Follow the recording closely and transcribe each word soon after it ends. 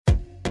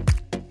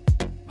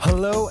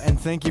Hello, and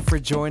thank you for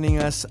joining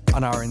us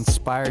on our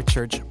Inspire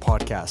Church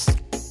podcast.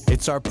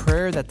 It's our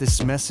prayer that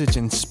this message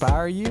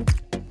inspire you,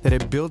 that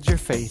it builds your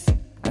faith,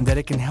 and that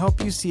it can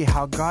help you see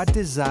how God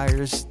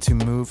desires to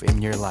move in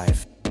your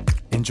life.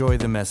 Enjoy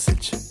the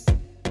message.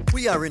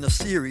 We are in a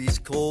series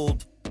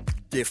called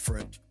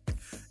Different.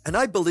 And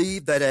I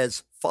believe that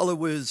as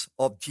followers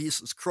of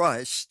Jesus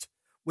Christ,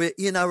 we're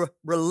in a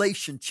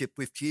relationship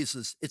with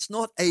Jesus. It's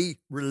not a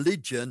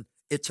religion,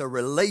 it's a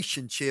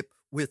relationship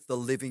with the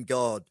living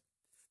God.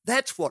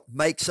 That's what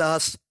makes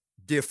us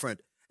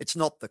different. It's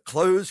not the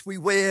clothes we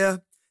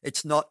wear.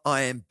 It's not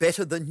I am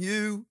better than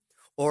you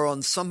or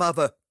on some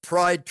other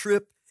pride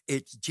trip.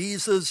 It's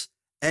Jesus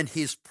and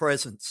his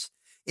presence.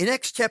 In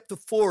Acts chapter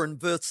 4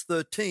 and verse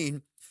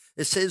 13,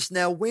 it says,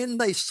 "Now when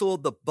they saw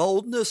the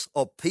boldness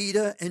of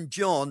Peter and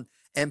John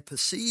and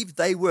perceived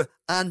they were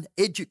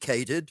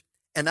uneducated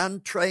and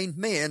untrained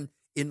men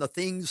in the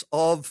things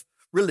of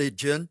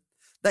religion,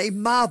 they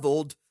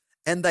marveled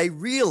and they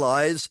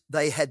realized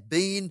they had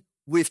been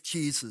with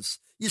Jesus."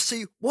 You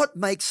see, what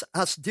makes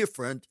us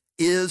different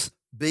is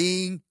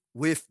being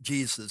with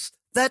Jesus.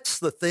 That's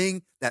the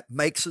thing that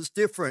makes us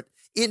different.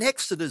 In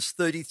Exodus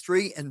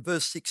 33 and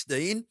verse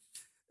 16,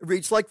 it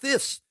reads like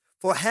this,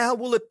 "For how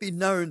will it be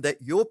known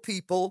that your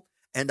people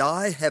and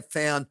I have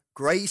found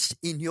grace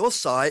in your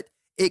sight,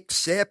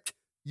 except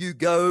you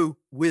go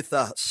with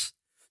us?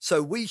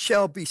 So we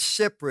shall be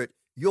separate,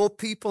 your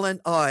people and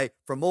I,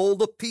 from all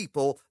the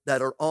people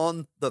that are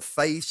on the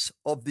face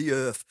of the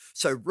earth."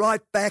 So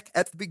right back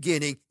at the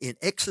beginning in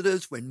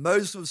Exodus, when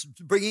Moses was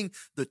bringing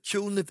the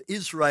children of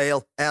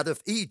Israel out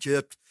of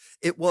Egypt,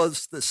 it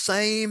was the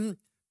same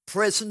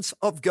presence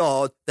of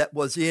God that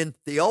was in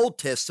the Old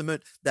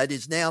Testament that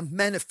is now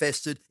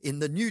manifested in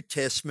the New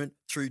Testament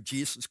through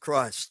Jesus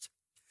Christ.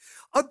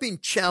 I've been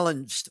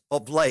challenged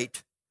of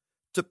late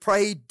to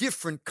pray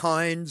different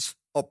kinds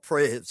of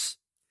prayers.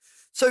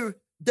 So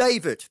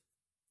David,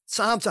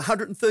 Psalms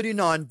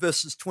 139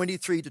 verses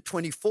 23 to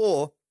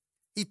 24,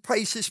 he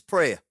prays this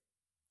prayer.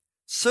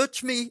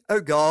 "Search me, O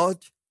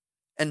God,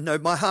 and know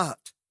my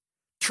heart.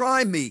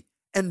 Try me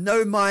and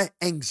know my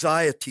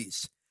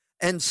anxieties,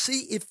 and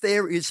see if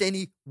there is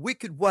any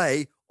wicked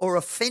way or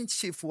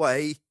offensive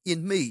way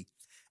in me,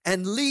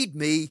 and lead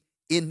me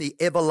in the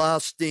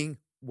everlasting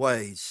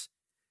ways."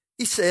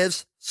 He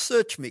says,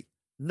 search me,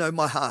 know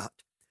my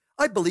heart.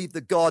 I believe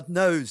that God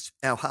knows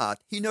our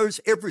heart. He knows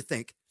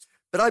everything.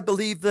 But I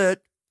believe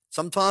that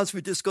sometimes we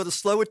just got to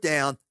slow it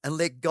down and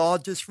let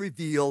God just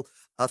reveal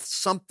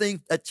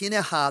something that's in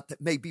our heart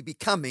that may be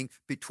becoming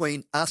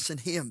between us and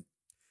him.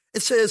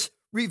 It says,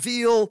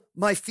 "Reveal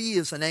my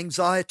fears and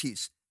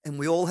anxieties." And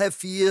we all have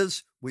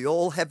fears. We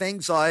all have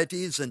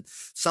anxieties, and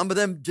some of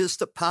them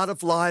just a part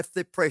of life.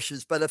 They're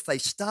precious. But if they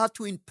start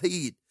to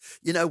impede,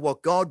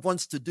 what God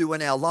wants to do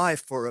in our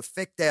life or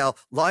affect our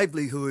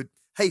livelihood,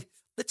 hey,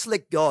 let's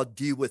let God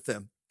deal with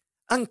them.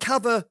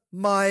 Uncover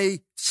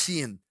my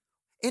sin,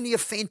 any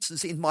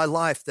offenses in my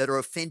life that are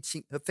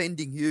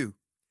offending you.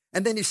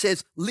 And then he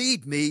says,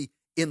 lead me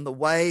in the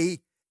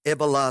way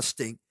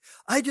everlasting.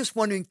 I just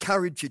want to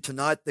encourage you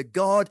tonight that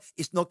God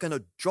is not going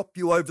to drop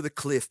you over the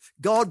cliff.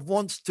 God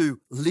wants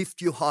to lift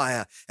you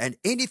higher. And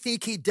anything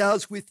he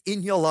does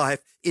within your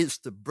life is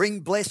to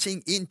bring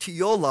blessing into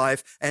your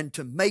life and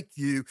to make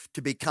you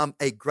to become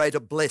a greater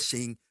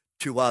blessing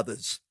to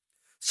others.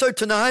 So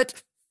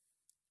tonight,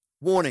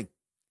 warning,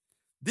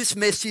 this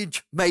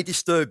message may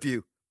disturb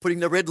you. Putting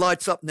the red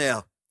lights up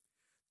now.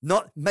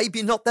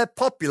 Maybe not that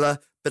popular,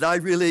 but I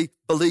really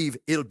believe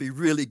it'll be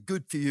really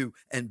good for you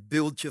and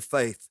build your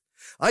faith.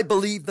 I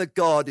believe that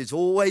God is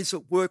always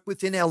at work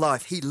within our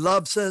life. He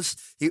loves us.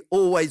 He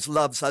always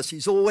loves us.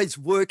 He's always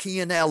working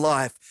in our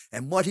life.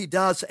 And what he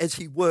does as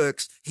he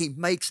works, he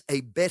makes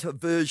a better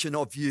version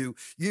of you.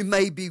 You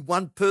may be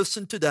one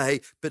person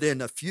today, but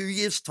in a few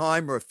years'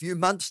 time or a few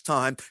months'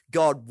 time,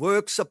 God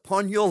works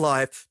upon your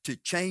life to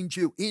change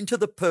you into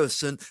the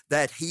person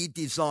that he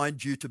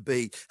designed you to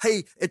be.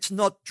 Hey, it's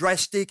not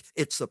drastic.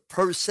 It's a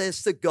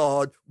process that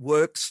God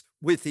works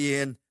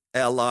within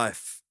our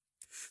life.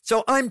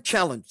 So I'm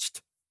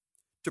challenged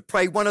to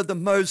pray one of the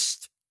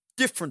most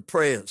different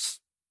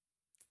prayers.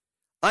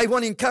 I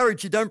want to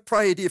encourage you, don't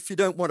pray it if you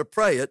don't want to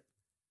pray it.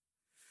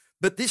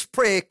 But this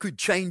prayer could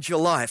change your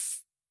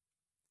life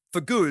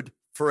for good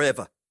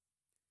forever.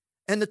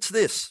 And it's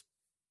this: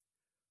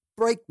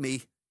 break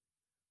me,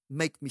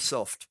 make me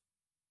soft.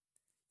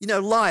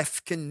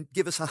 Life can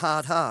give us a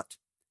hard heart.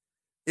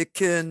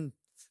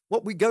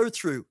 What we go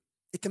through,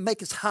 it can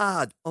make us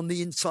hard on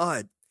the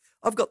inside.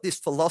 I've got this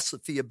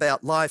philosophy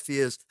about life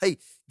is, hey,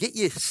 get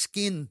your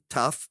skin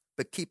tough,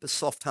 but keep a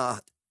soft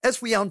heart.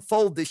 As we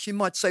unfold this, you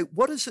might say,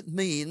 what does it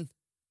mean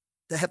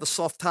to have a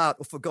soft heart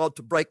or for God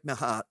to break my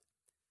heart?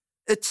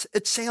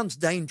 It sounds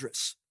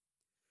dangerous.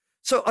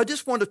 So I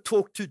just want to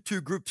talk to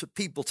two groups of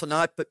people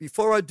tonight, but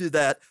before I do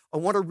that, I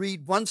want to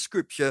read one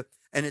scripture,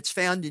 and it's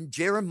found in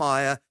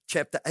Jeremiah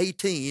chapter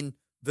 18,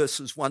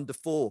 verses 1 to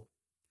 4.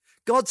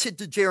 God said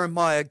to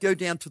Jeremiah, go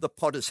down to the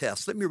potter's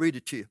house. Let me read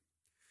it to you.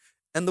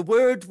 And the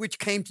word which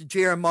came to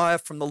Jeremiah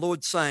from the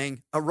Lord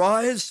saying,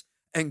 arise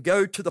and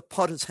go to the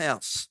potter's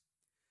house.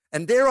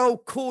 And there I'll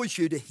cause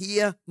you to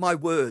hear my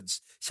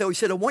words. So he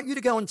said, I want you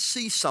to go and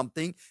see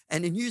something.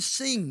 And in you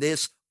seeing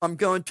this, I'm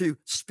going to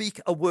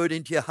speak a word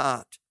into your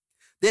heart.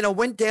 Then I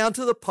went down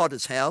to the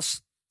potter's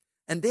house,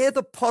 and there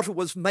the potter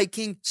was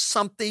making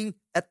something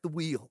at the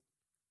wheel.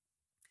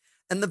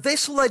 And the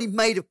vessel that he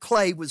made of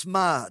clay was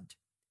marred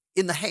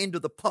in the hand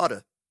of the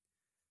potter.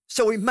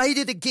 So he made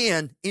it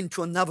again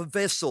into another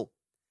vessel,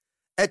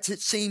 as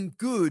it seemed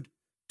good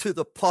to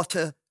the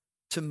potter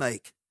to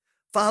make.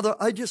 Father,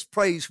 I just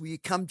praise when you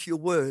come to your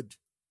word,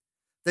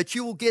 that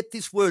you will get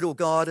this word, oh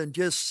God, and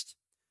just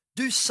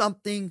do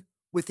something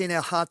within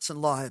our hearts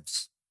and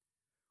lives.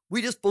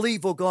 We just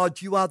believe, oh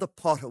God, you are the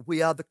potter,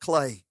 we are the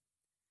clay.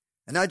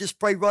 And I just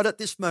pray right at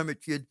this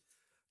moment, you'd,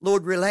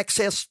 Lord, relax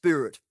our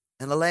spirit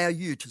and allow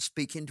you to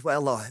speak into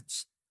our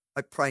lives.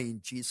 I pray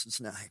in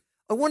Jesus' name.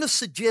 I want to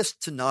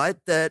suggest tonight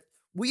that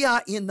we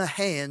are in the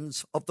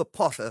hands of the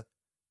potter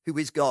who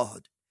is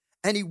God.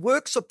 And he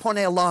works upon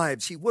our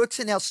lives. He works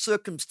in our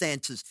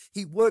circumstances.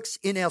 He works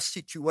in our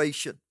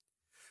situation.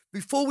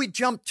 Before we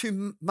jump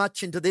too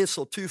much into this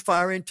or too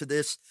far into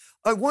this,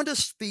 I want to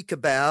speak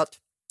about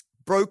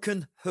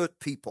broken, hurt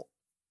people.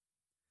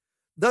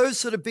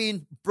 Those that have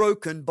been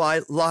broken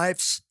by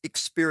life's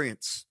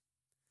experience.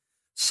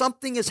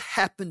 Something has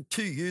happened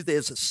to you.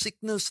 There's a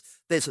sickness,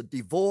 there's a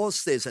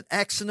divorce, there's an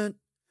accident,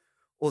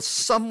 or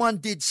someone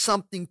did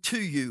something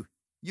to you.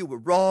 You were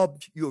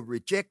robbed, you were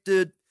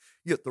rejected,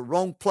 you're at the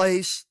wrong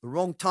place, the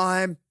wrong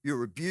time,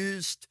 you're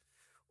abused,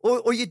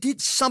 or you did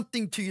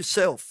something to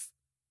yourself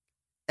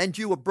and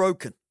you were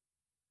broken.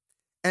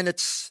 And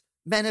it's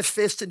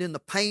manifested in the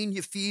pain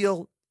you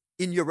feel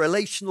in your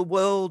relational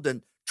world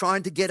and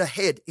trying to get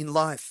ahead in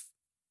life.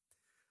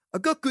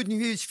 I've got good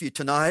news for you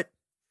tonight.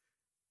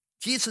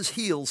 Jesus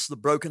heals the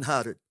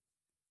brokenhearted.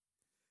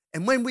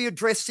 And when we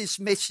address this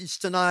message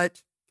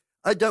tonight,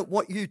 I don't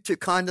want you to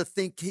kind of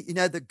think,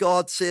 that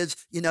God says,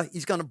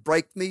 he's going to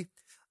break me.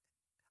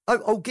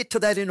 I'll get to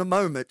that in a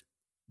moment,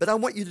 but I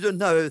want you to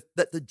know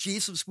that the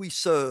Jesus we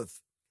serve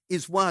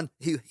is one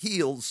who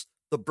heals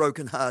the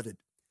brokenhearted.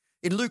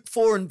 In Luke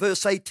 4 and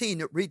verse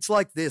 18, it reads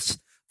like this,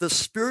 the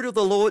Spirit of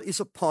the Lord is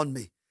upon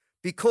me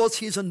because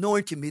he has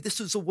anointed me.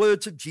 This is the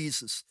words of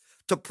Jesus,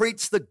 to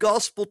preach the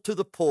gospel to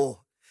the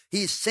poor.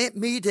 He sent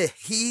me to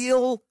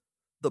heal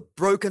the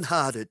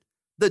brokenhearted,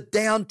 the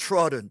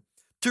downtrodden,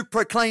 to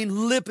proclaim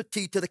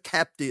liberty to the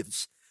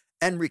captives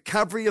and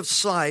recovery of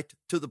sight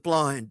to the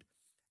blind,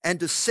 and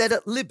to set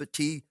at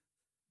liberty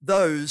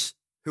those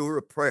who are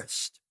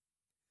oppressed.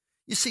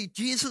 You see,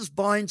 Jesus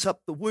binds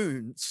up the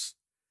wounds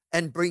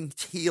and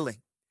brings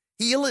healing.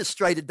 He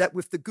illustrated that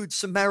with the Good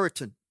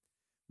Samaritan.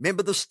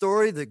 Remember the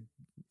story?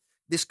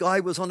 This guy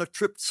was on a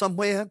trip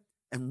somewhere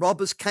and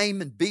robbers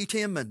came and beat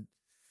him and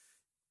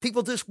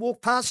people just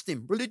walked past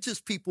him. Religious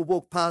people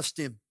walked past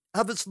him.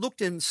 Others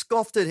looked at him and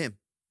scoffed at him.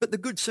 But the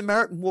Good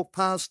Samaritan walked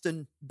past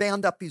and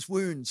bound up his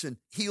wounds and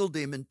healed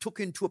him and took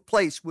him to a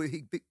place where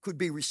he could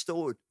be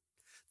restored.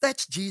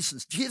 That's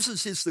Jesus.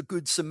 Jesus is the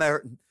Good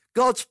Samaritan.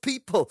 God's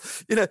people,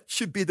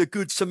 should be the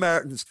Good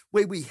Samaritans,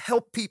 where we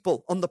help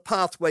people on the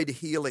pathway to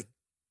healing.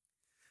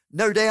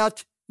 No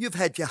doubt you've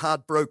had your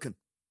heart broken.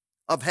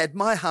 I've had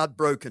my heart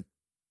broken.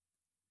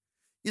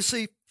 You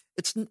see,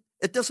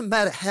 it doesn't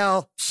matter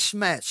how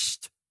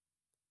smashed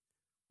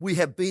we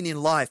have been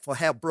in life or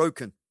how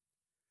broken.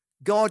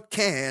 God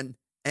can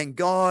and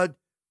God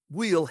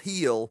will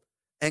heal,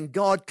 and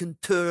God can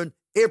turn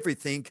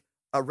everything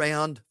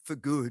around for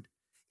good.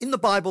 In the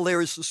Bible, there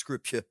is the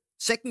scripture,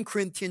 2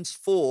 Corinthians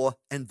 4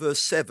 and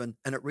verse 7,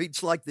 and it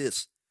reads like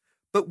this,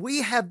 but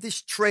we have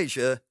this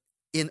treasure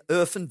in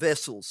earthen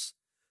vessels,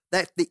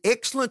 that the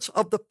excellence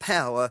of the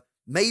power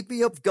may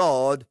be of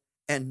God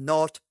and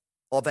not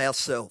of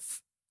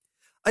ourselves.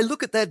 I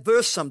look at that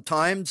verse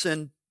sometimes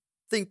and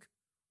think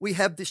we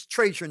have this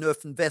treasure in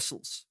earthen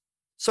vessels.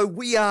 So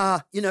we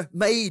are,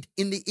 made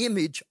in the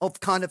image of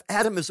kind of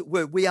Adam, as it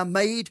were. We are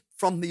made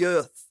from the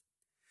earth.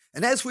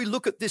 And as we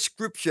look at this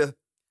scripture,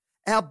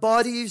 our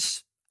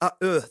bodies are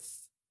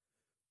earth,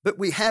 but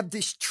we have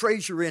this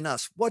treasure in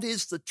us. What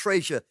is the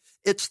treasure?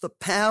 It's the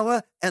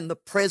power and the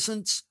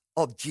presence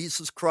of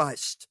Jesus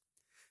Christ.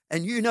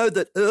 And you know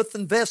that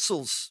earthen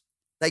vessels,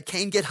 they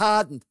can get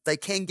hardened, they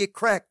can get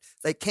cracked,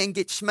 they can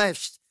get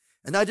smashed.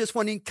 And I just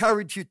want to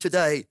encourage you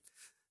today,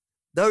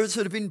 those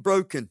that have been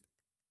broken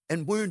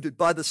and wounded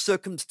by the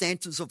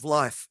circumstances of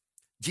life,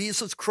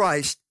 Jesus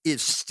Christ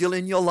is still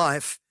in your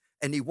life,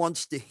 and he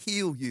wants to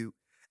heal you,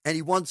 and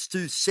he wants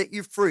to set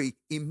you free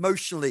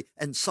emotionally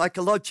and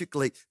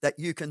psychologically, that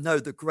you can know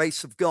the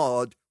grace of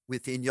God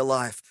within your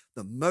life.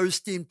 The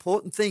most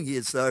important thing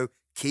is, though,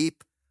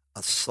 keep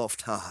a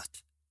soft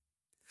heart.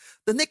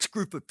 The next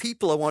group of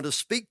people I want to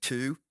speak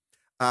to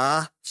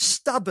are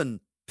stubborn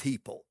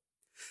people.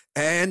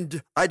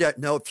 And I don't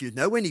know if you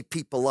know any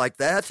people like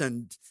that,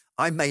 and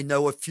I may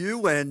know a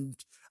few, and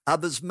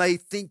others may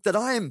think that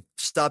I am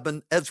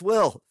stubborn as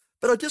well.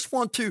 But I just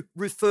want to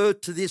refer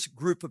to this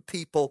group of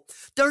people.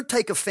 Don't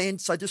take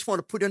offense. I just want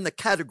to put in the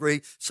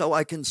category so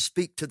I can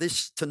speak to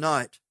this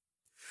tonight.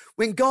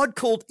 When God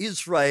called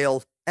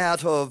Israel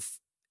out of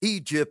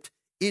Egypt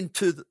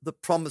into the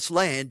promised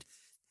land,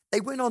 they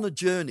went on a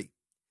journey.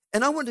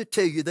 And I want to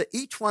tell you that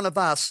each one of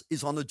us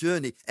is on a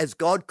journey. As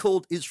God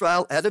called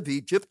Israel out of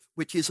Egypt,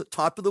 which is a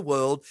type of the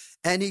world,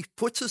 and he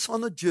puts us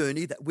on a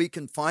journey that we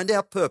can find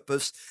our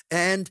purpose,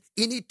 and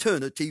in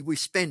eternity we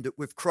spend it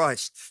with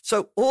Christ.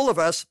 So all of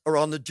us are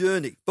on a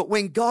journey. But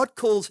when God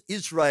calls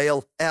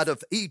Israel out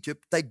of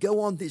Egypt, they go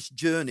on this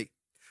journey.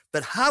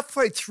 But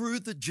halfway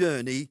through the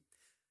journey,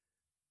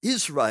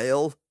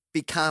 Israel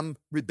became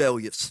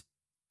rebellious.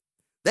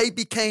 They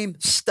became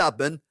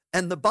stubborn.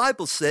 And the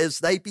Bible says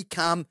they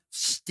become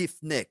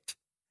stiff-necked.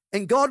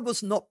 And God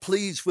was not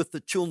pleased with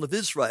the children of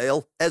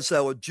Israel as they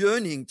were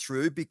journeying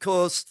through,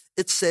 because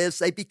it says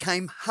they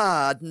became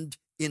hardened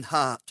in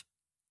heart.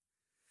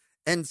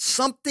 And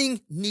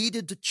something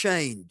needed to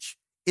change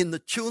in the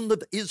children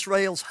of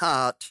Israel's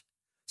heart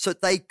so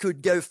that they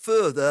could go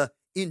further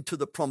into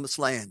the promised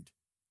land.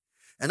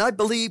 And I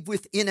believe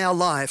within our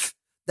life,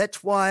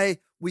 that's why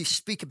we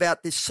speak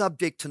about this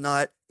subject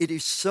tonight. It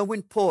is so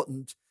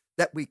important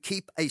that we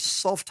keep a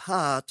soft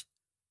heart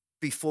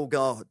before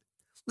God.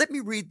 Let me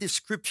read this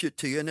scripture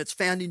to you, and it's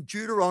found in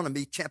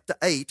Deuteronomy chapter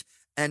 8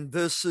 and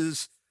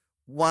verses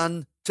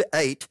 1 to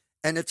 8,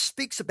 and it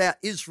speaks about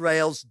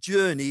Israel's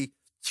journey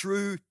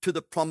through to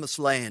the promised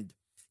land.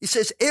 He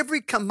says,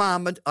 every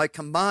commandment I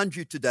command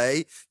you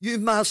today, you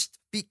must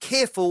be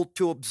careful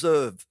to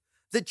observe,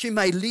 that you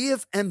may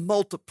live and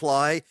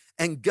multiply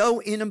and go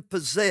in and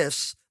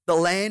possess the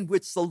land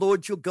which the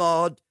Lord your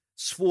God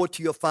swore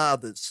to your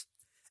fathers.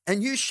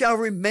 And you shall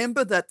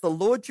remember that the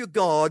Lord your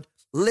God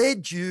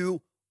led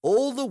you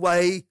all the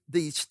way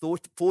these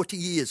 40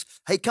 years.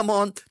 Hey, come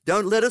on,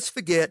 don't let us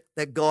forget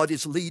that God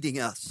is leading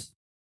us.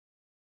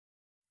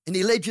 And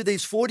he led you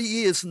these 40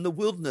 years in the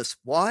wilderness.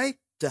 Why?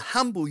 To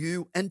humble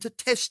you and to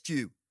test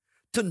you,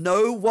 to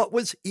know what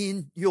was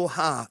in your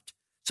heart,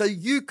 so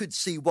you could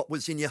see what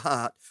was in your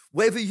heart,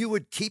 whether you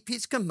would keep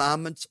his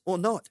commandments or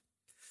not.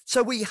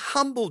 So he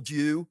humbled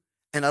you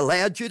and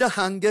allowed you to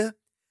hunger,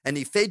 and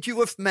he fed you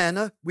with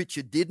manna, which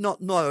you did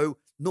not know,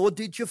 nor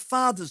did your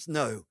fathers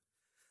know,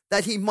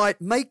 that he might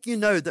make you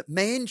know that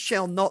man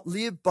shall not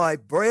live by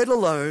bread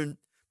alone,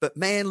 but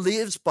man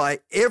lives by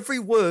every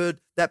word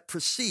that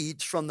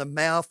proceeds from the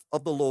mouth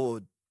of the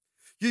Lord.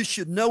 You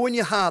should know in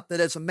your heart that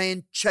as a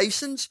man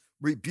chastens,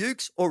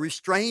 rebukes, or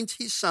restrains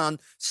his son,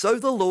 so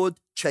the Lord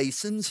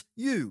chastens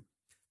you.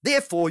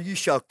 Therefore you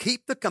shall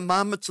keep the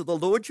commandments of the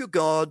Lord your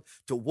God,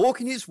 to walk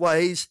in his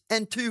ways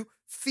and to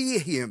fear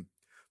him.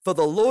 For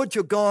the Lord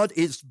your God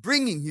is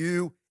bringing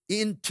you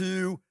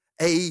into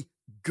a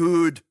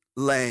good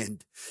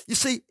land. You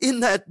see,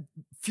 in that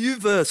few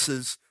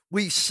verses,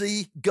 we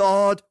see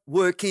God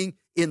working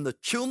in the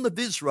children of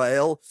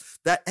Israel,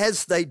 that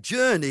as they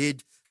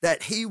journeyed,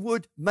 that he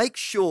would make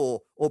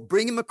sure or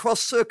bring them across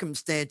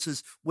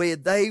circumstances where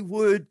they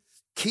would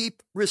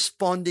keep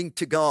responding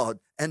to God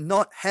and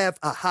not have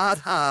a hard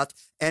heart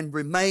and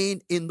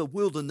remain in the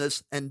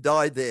wilderness and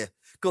die there,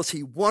 because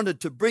he wanted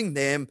to bring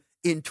them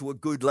into a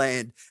good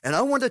land. And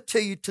I want to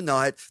tell you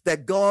tonight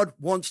that God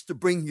wants to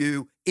bring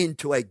you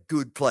into a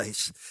good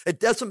place. It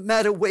doesn't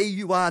matter where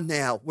you are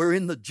now. We're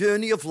in the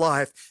journey of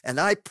life. And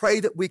I pray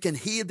that we can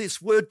hear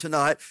this word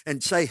tonight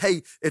and say,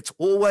 hey, it's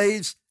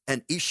always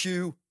an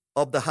issue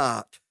of the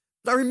heart.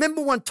 But I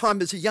remember one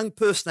time as a young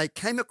person, I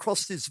came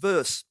across this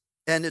verse,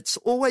 and it's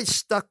always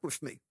stuck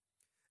with me.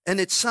 And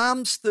it's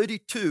Psalms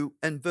 32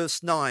 and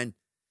verse 9.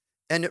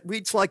 And it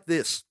reads like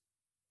this: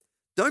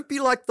 don't be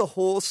like the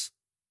horse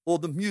or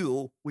the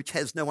mule, which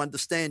has no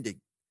understanding,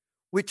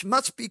 which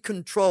must be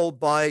controlled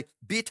by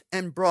bit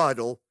and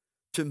bridle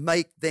to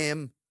make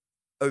them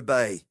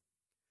obey.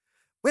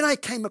 When I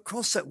came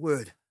across that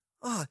word,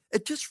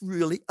 it just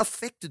really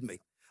affected me.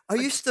 I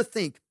used to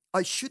think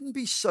I shouldn't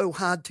be so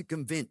hard to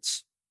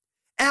convince.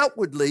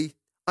 Outwardly,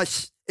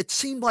 it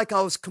seemed like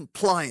I was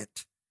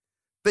compliant,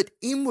 but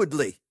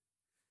inwardly,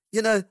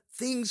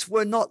 things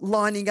were not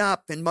lining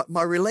up, and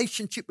my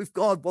relationship with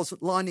God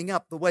wasn't lining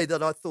up the way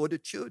that I thought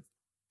it should.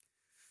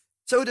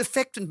 So it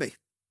affected me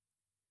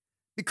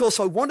because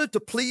I wanted to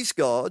please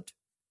God,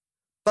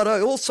 but I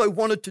also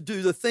wanted to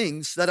do the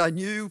things that I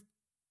knew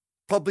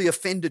probably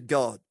offended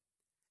God.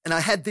 And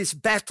I had this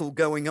battle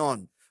going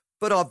on.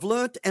 But I've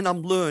learnt and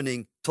I'm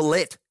learning to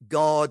let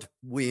God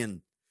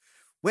win.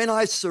 When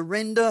I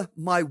surrender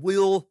my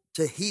will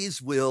to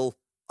his will,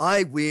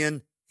 I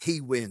win, he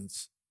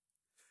wins.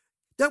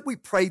 Don't we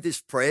pray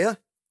this prayer,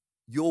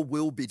 your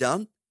will be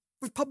done?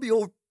 We've probably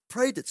all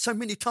prayed it so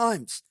many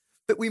times.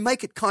 But we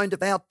make it kind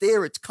of out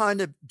there. It's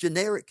kind of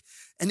generic.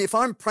 And if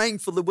I'm praying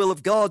for the will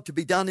of God to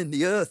be done in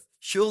the earth,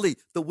 surely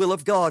the will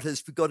of God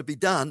has got to be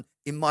done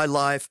in my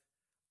life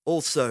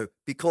also,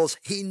 because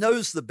he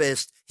knows the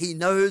best. He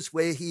knows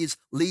where he is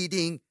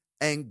leading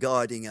and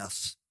guiding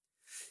us.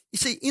 You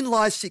see, in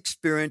life's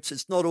experience,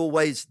 it's not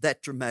always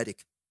that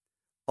dramatic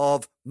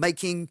of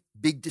making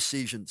big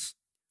decisions,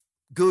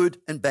 good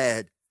and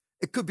bad.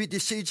 It could be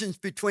decisions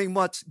between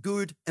what's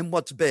good and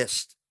what's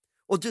best,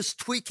 or just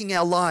tweaking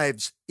our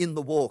lives in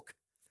the walk.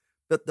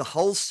 But the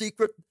whole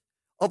secret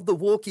of the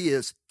walk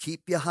is,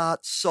 keep your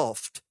heart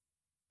soft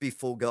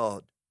before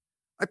God.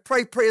 I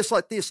pray prayers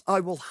like this, I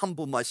will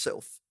humble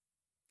myself.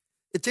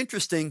 It's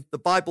interesting, the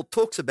Bible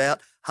talks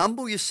about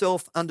humble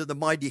yourself under the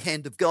mighty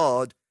hand of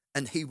God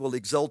and he will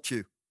exalt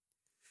you.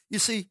 You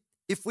see,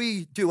 if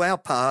we do our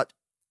part,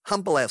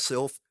 humble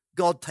ourselves,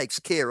 God takes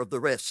care of the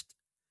rest.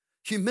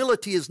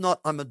 Humility is not,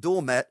 I'm a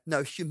doormat.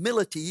 No,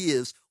 humility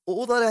is,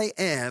 all that I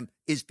am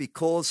is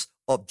because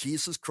of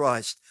Jesus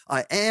Christ.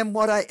 I am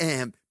what I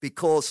am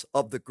because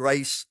of the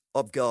grace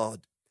of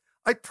God.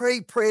 I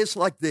pray prayers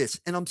like this,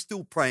 and I'm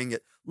still praying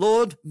it.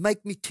 Lord,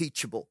 make me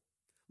teachable.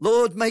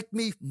 Lord, make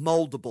me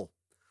moldable.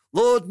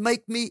 Lord,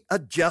 make me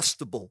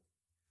adjustable.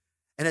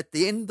 And at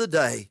the end of the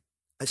day,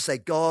 I say,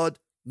 God,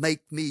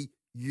 make me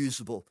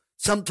usable.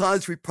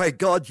 Sometimes we pray,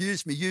 God,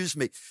 use me, use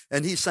me.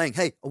 And he's saying,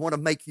 hey, I want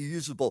to make you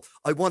usable.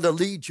 I want to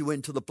lead you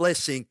into the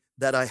blessing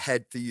that I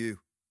had for you.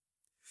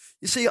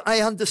 You see, I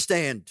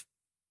understand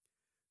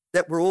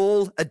that we're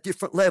all at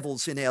different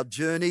levels in our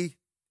journey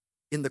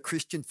in the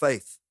Christian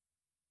faith.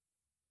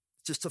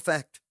 It's just a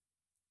fact.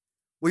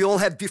 We all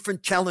have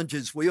different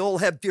challenges. We all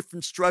have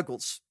different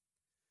struggles.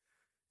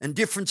 And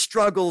different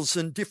struggles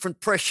and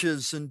different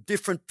pressures and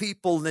different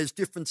people, and there's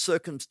different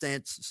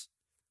circumstances.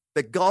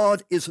 But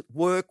God is at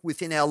work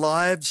within our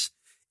lives.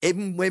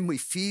 Even when we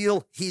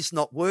feel he's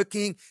not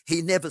working,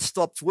 he never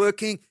stops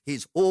working.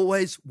 He's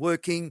always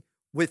working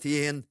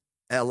within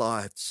our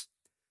lives.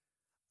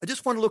 I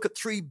just want to look at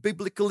 3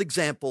 biblical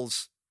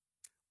examples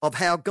of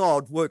how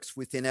God works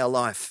within our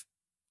life.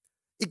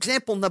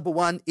 Example number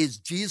 1 is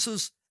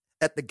Jesus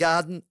at the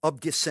Garden of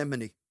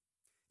Gethsemane.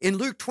 In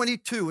Luke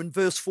 22 and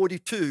verse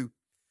 42,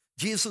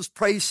 Jesus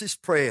prays this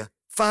prayer,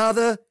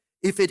 Father,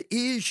 if it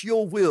is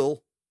your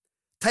will,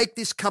 take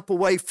this cup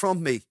away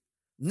from me.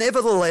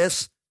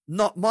 Nevertheless,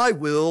 not my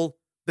will,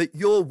 but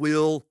your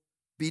will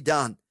be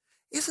done.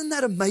 Isn't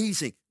that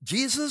amazing?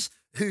 Jesus,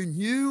 who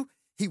knew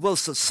he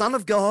was the Son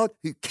of God,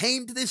 who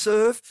came to this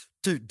earth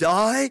to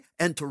die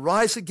and to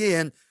rise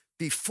again,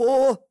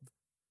 before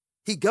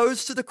he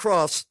goes to the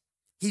cross,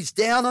 he's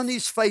down on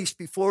his face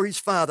before his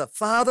Father.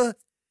 Father,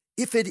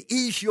 if it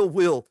is your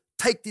will,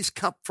 take this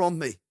cup from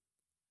me.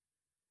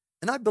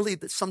 And I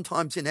believe that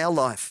sometimes in our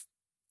life,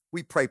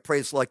 we pray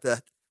prayers like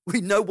that.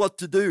 We know what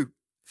to do.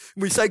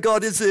 We say,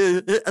 God, is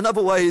there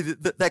another way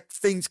that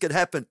things could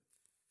happen?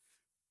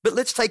 But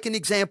let's take an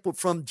example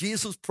from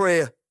Jesus'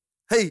 prayer.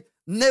 Hey,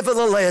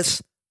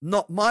 nevertheless,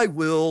 not my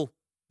will,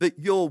 but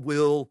your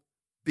will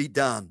be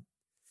done.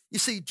 You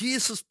see,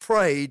 Jesus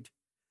prayed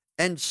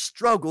and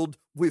struggled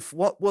with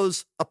what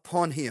was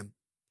upon him.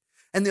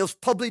 And there was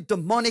probably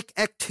demonic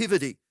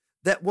activity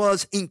that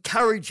was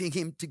encouraging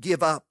him to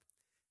give up.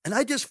 And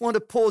I just want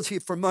to pause here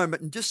for a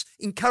moment and just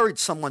encourage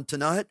someone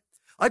tonight.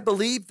 I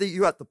believe that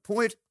you're at the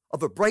point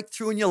of a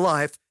breakthrough in your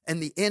life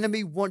and the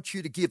enemy wants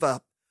you to give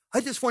up.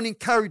 I just want to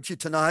encourage you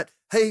tonight.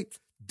 Hey,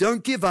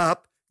 don't give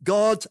up.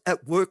 God's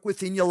at work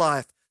within your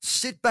life.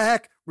 Sit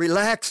back,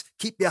 relax,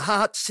 keep your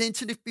heart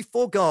sensitive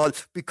before God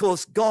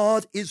because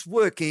God is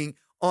working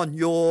on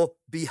your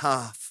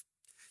behalf.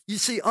 You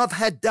see, I've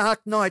had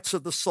dark nights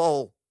of the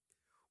soul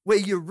where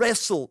you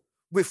wrestle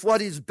with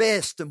what is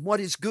best and what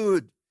is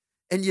good.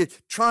 And you're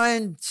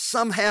trying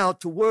somehow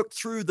to work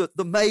through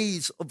the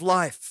maze of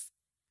life.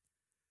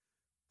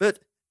 But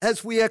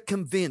as we are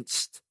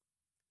convinced,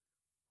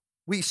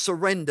 we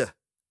surrender,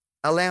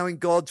 allowing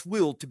God's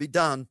will to be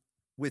done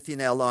within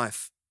our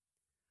life.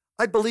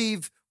 I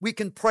believe we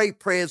can pray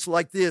prayers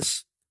like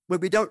this, where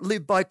we don't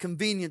live by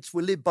convenience,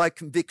 we live by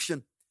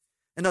conviction.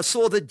 And I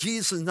see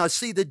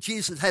that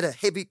Jesus had a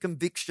heavy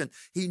conviction.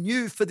 He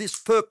knew for this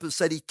purpose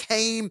that he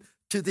came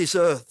to this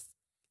earth.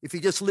 If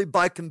he just lived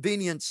by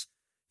convenience,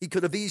 he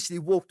could have easily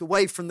walked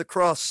away from the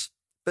cross,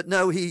 but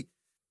no, he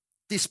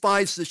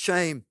despised the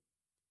shame.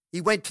 He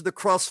went to the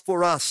cross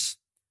for us,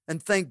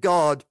 and thank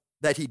God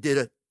that he did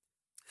it.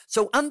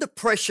 So under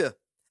pressure,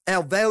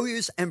 our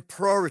values and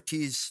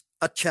priorities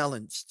are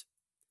challenged.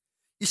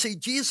 You see,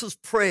 Jesus'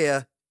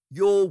 prayer,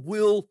 your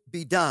will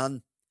be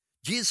done,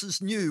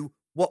 Jesus knew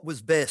what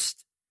was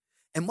best.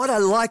 And what I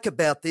like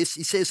about this,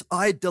 he says,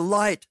 I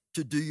delight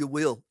to do your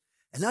will.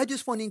 And I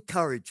just want to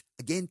encourage,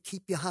 again,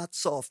 keep your heart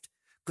soft.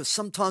 Because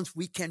sometimes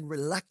we can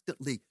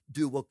reluctantly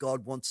do what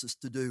God wants us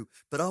to do.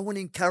 But I want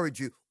to encourage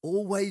you,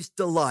 always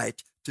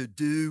delight to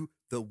do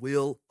the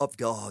will of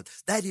God.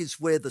 That is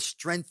where the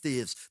strength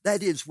is.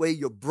 That is where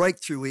your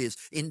breakthrough is,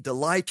 in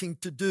delighting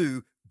to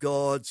do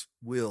God's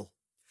will.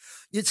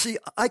 You see,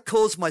 I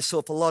cause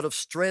myself a lot of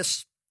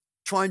stress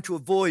trying to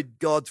avoid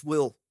God's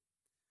will.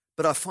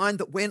 But I find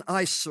that when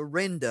I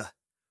surrender,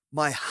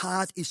 my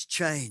heart is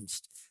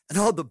changed. And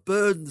oh, the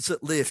burdens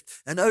that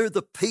lift, and oh,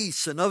 the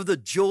peace, and oh, the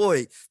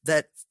joy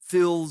that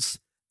fills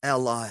our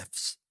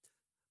lives.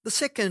 The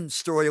second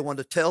story I want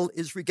to tell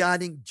is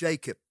regarding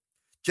Jacob.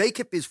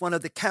 Jacob is one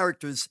of the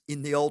characters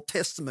in the Old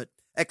Testament.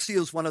 Actually, he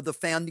was one of the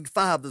founding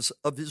fathers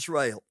of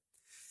Israel.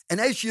 And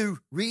as you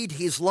read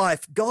his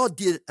life, God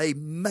did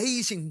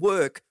amazing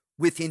work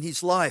within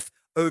his life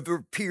over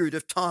a period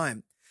of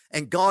time.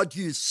 And God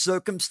used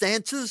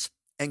circumstances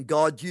and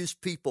God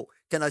used people.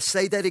 Can I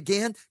say that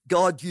again?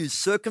 God used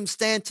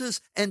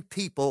circumstances and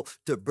people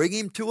to bring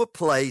him to a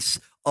place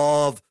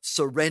of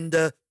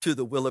surrender to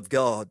the will of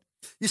God.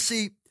 You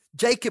see,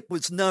 Jacob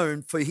was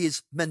known for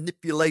his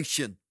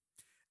manipulation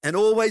and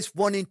always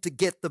wanting to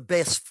get the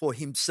best for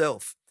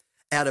himself.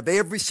 Out of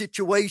every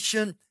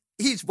situation,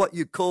 he's what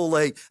you call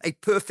a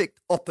perfect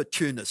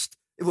opportunist.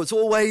 It was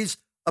always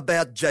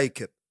about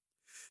Jacob.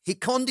 He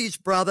conned his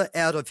brother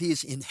out of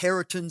his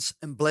inheritance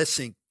and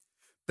blessing.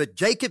 But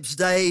Jacob's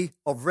day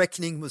of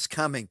reckoning was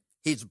coming.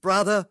 His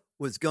brother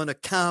was going to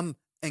come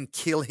and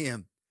kill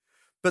him.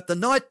 But the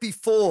night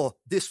before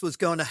this was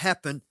going to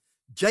happen,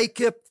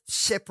 Jacob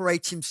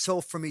separates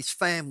himself from his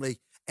family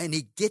and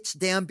he gets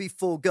down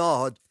before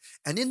God.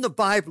 And in the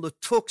Bible,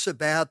 it talks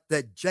about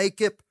that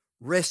Jacob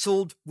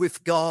wrestled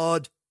with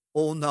God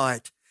all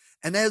night.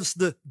 And as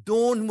the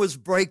dawn was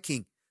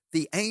breaking,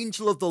 the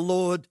angel of the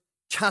Lord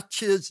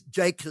touches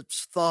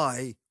Jacob's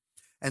thigh.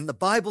 And the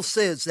Bible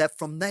says that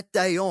from that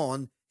day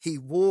on, he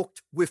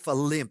walked with a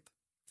limp.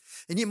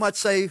 And you might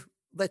say,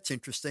 that's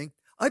interesting.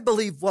 I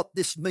believe what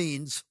this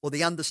means, or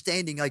the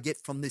understanding I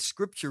get from this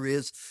scripture,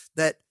 is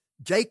that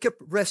Jacob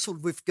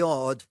wrestled with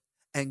God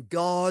and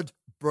God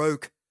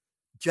broke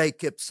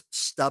Jacob's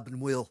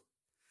stubborn will.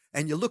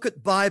 And you look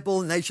at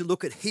Bible, and as you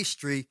look at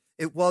history,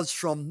 it was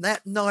from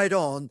that night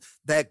on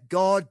that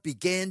God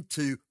began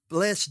to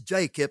bless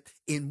Jacob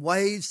in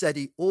ways that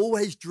he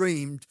always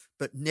dreamed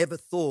but never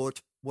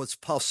thought was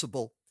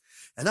possible.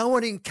 And I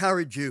want to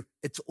encourage you,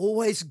 it's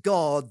always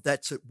God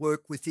that's at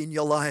work within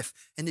your life.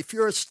 And if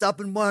you're a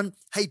stubborn one,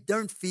 hey,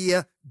 don't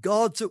fear.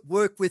 God's at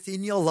work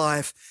within your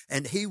life,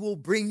 and he will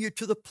bring you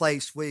to the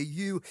place where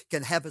you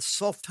can have a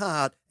soft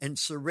heart and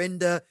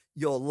surrender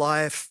your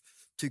life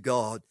to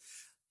God.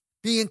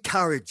 Be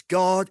encouraged.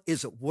 God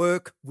is at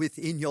work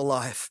within your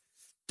life.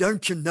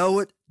 Don't you know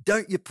it?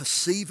 Don't you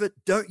perceive it?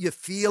 Don't you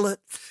feel it?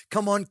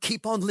 Come on,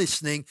 keep on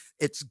listening.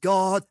 It's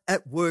God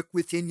at work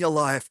within your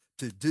life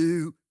to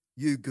do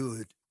you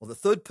good. Well, the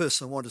third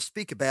person I want to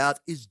speak about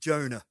is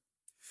Jonah.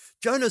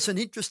 Jonah's an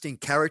interesting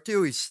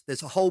character.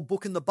 There's a whole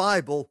book in the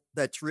Bible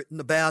that's written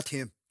about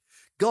him.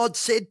 God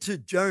said to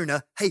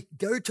Jonah, hey,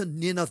 go to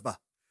Nineveh.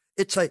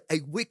 It's a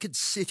wicked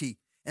city,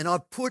 and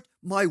I've put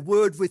my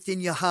word within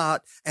your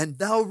heart, and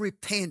they'll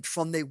repent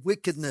from their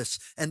wickedness,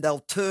 and they'll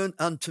turn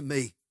unto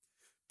me.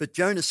 But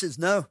Jonah says,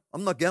 no,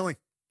 I'm not going.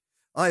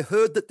 I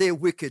heard that they're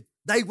wicked.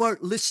 They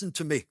won't listen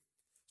to me.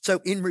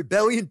 So in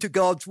rebellion to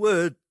God's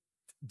word,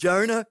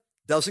 Jonah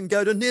doesn't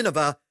go to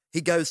Nineveh,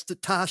 he goes to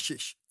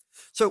Tarshish.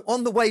 So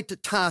on the way to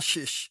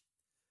Tarshish,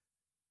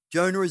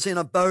 Jonah is in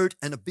a boat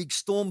and a big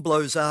storm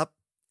blows up.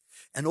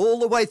 And all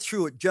the way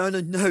through it,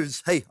 Jonah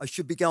knows, hey, I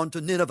should be going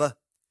to Nineveh.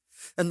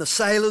 And the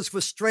sailors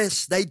were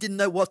stressed. They didn't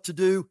know what to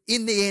do.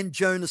 In the end,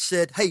 Jonah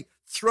said, hey,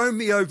 throw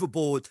me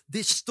overboard.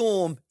 This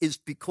storm is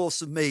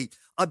because of me.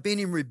 I've been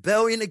in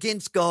rebellion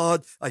against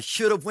God. I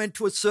should have went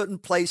to a certain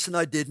place and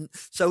I didn't.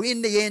 So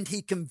in the end,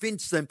 he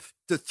convinced them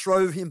to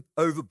throw him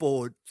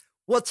overboard.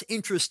 What's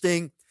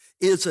interesting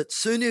is that as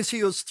soon as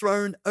he was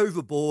thrown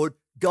overboard,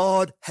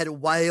 God had a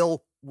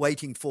whale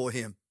waiting for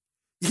him.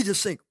 You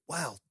just think,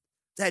 wow,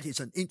 that is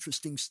an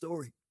interesting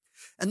story.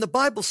 And the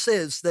Bible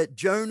says that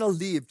Jonah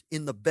lived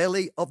in the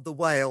belly of the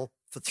whale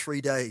for 3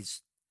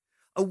 days.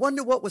 I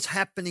wonder what was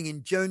happening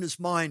in Jonah's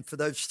mind for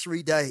those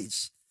 3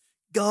 days.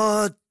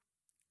 God,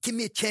 give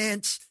me a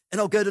chance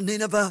and I'll go to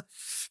Nineveh.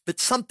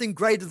 But something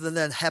greater than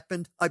that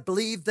happened. I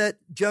believe that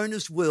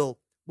Jonah's will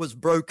was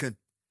broken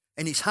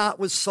and his heart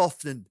was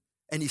softened.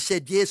 And he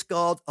said, yes,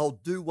 God,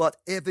 I'll do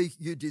whatever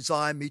you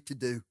desire me to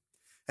do.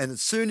 And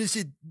as soon as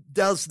he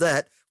does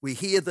that, we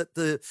hear that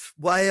the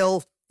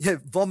whale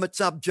vomits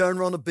up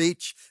Jonah on a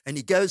beach, and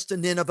he goes to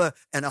Nineveh,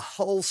 and a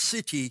whole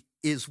city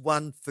is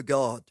won for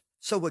God.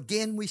 So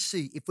again, we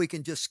see if we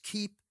can just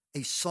keep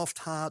a soft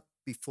heart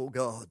before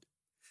God.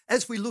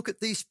 As we look at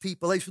these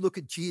people, as we look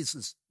at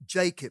Jesus,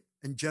 Jacob,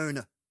 and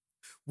Jonah,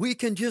 we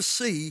can just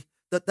see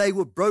that they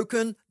were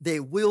broken,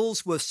 their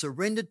wills were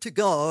surrendered to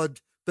God,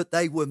 but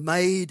they were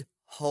made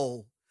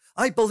whole.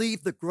 I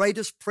believe the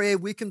greatest prayer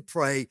we can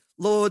pray,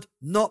 Lord,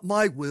 not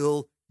my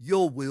will,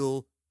 your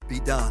will be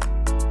done.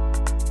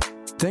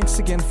 Thanks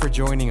again for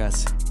joining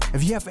us.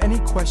 If you have any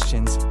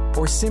questions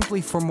or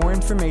simply for more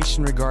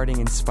information regarding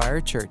Inspire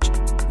Church,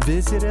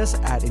 visit us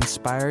at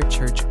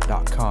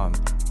inspirechurch.com.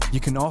 You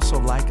can also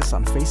like us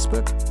on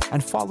Facebook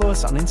and follow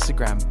us on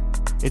Instagram.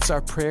 It's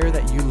our prayer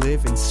that you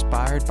live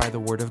inspired by the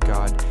Word of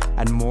God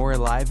and more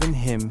alive in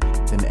Him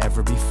than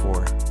ever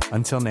before.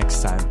 Until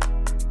next time.